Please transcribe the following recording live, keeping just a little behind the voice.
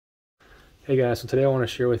Hey guys, so today I want to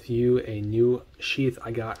share with you a new sheath I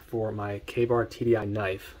got for my KABAR TDI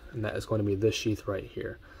knife, and that is going to be this sheath right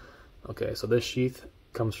here. Okay, so this sheath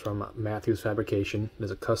comes from Matthew's Fabrication. It is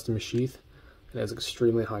a custom sheath, and it is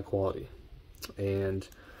extremely high quality. And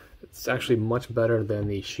it's actually much better than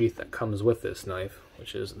the sheath that comes with this knife,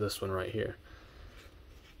 which is this one right here.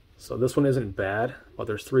 So this one isn't bad, but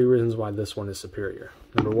there's three reasons why this one is superior.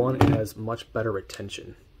 Number one, it has much better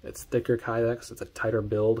retention. It's thicker kydex, it's a tighter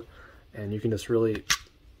build, and you can just really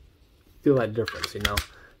feel that difference, you know?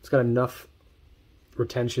 It's got enough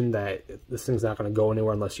retention that this thing's not going to go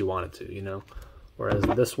anywhere unless you want it to, you know? Whereas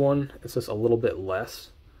this one, it's just a little bit less.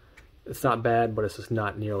 It's not bad, but it's just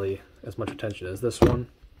not nearly as much retention as this one.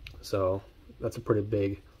 So that's a pretty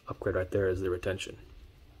big upgrade right there, is the retention.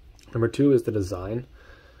 Number two is the design,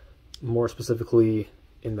 more specifically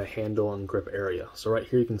in the handle and grip area. So right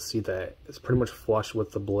here you can see that it's pretty much flush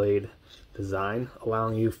with the blade design,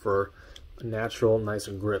 allowing you for a natural, nice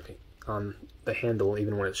grip on the handle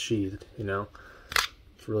even when it's sheathed, you know?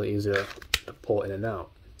 It's really easy to pull in and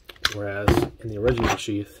out. Whereas in the original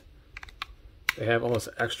sheath, they have almost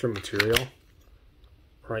extra material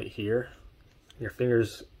right here. Your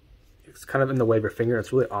fingers, it's kind of in the way of your finger.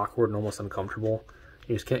 It's really awkward and almost uncomfortable.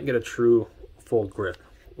 You just can't get a true full grip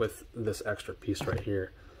with this extra piece right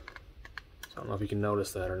here. So I don't know if you can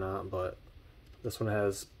notice that or not, but this one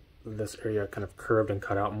has this area kind of curved and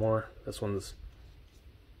cut out more. This one's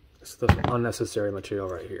it's the unnecessary material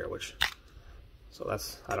right here, so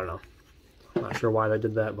that's, I don't know. I'm not sure why they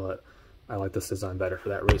did that, but I like this design better for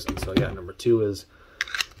that reason. So yeah, number two is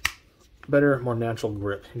better, more natural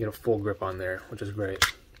grip. You get a full grip on there, which is great.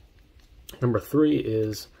 Number three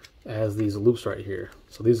is it has these loops right here.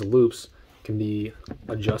 So these loops can be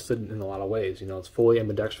adjusted in a lot of ways. You know, it's fully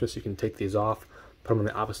ambidextrous. You can take these off, put them on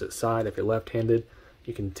the opposite side. If you're left-handed,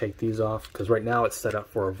 you can take these off, because right now it's set up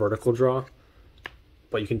for a vertical draw,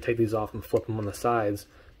 but you can take these off and flip them on the sides.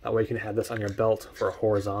 That way you can have this on your belt for a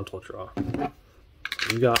horizontal draw.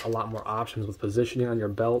 You got a lot more options with positioning on your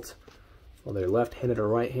belt, whether you're left-handed or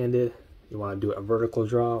right-handed. You want to do a vertical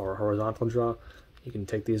draw or a horizontal draw, you can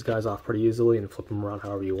take these guys off pretty easily and flip them around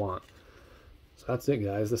however you want. So that's it,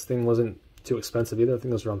 guys. This thing wasn't too expensive either. I think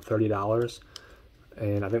it was around $30,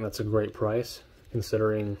 and I think that's a great price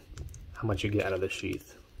considering how much you get out of the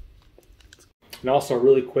sheath. And also,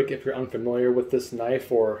 really quick, if you're unfamiliar with this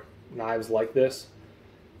knife or knives like this,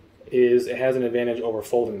 is it has an advantage over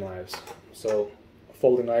folding knives. So a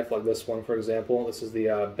folding knife like this one, for example, this is the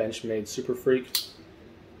Benchmade Super Freak,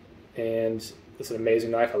 and it's an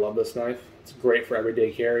amazing knife. I love this knife. It's great for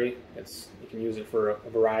everyday carry. You can use it for a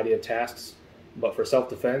variety of tasks, but for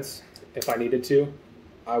self-defense, if I needed to,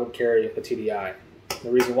 I would carry the TDI.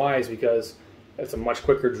 The reason why is because it's a much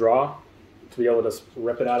quicker draw. To be able to just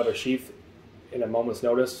rip it out of a sheath in a moment's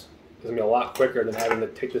notice is going to be a lot quicker than having to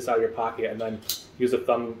take this out of your pocket and then use a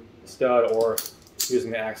thumb stud or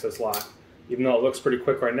using the access lock. Even though it looks pretty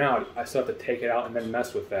quick right now, I still have to take it out and then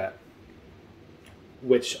mess with that,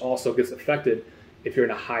 which also gets affected if you're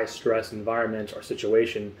in a high stress environment or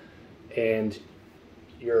situation and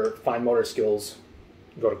your fine motor skills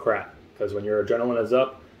go to crap. Because when your adrenaline is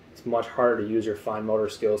up, it's much harder to use your fine motor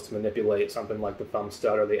skills to manipulate something like the thumb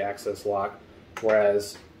stud or the access lock.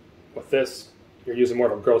 Whereas with this, you're using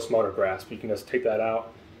more of a gross motor grasp. You can just take that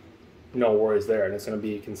out, no worries there, and it's going to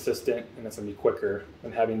be consistent and it's going to be quicker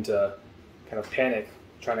than having to kind of panic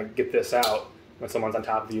trying to get this out when someone's on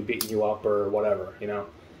top of you beating you up or whatever, you know.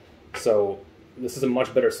 So this is a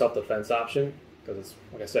much better self-defense option because it's,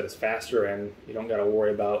 like I said, it's faster and you don't got to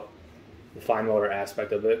worry about the fine motor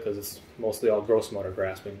aspect of it because it's mostly all gross motor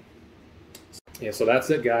grasping. Yeah, so that's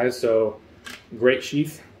it, guys. So great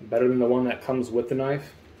sheath, better than the one that comes with the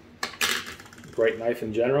knife. Great knife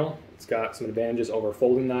in general. It's got some advantages over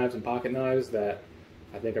folding knives and pocket knives that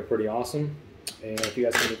I think are pretty awesome. And if you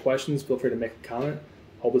guys have any questions, feel free to make a comment.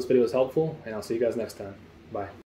 Hope this video was helpful, and I'll see you guys next time. Bye.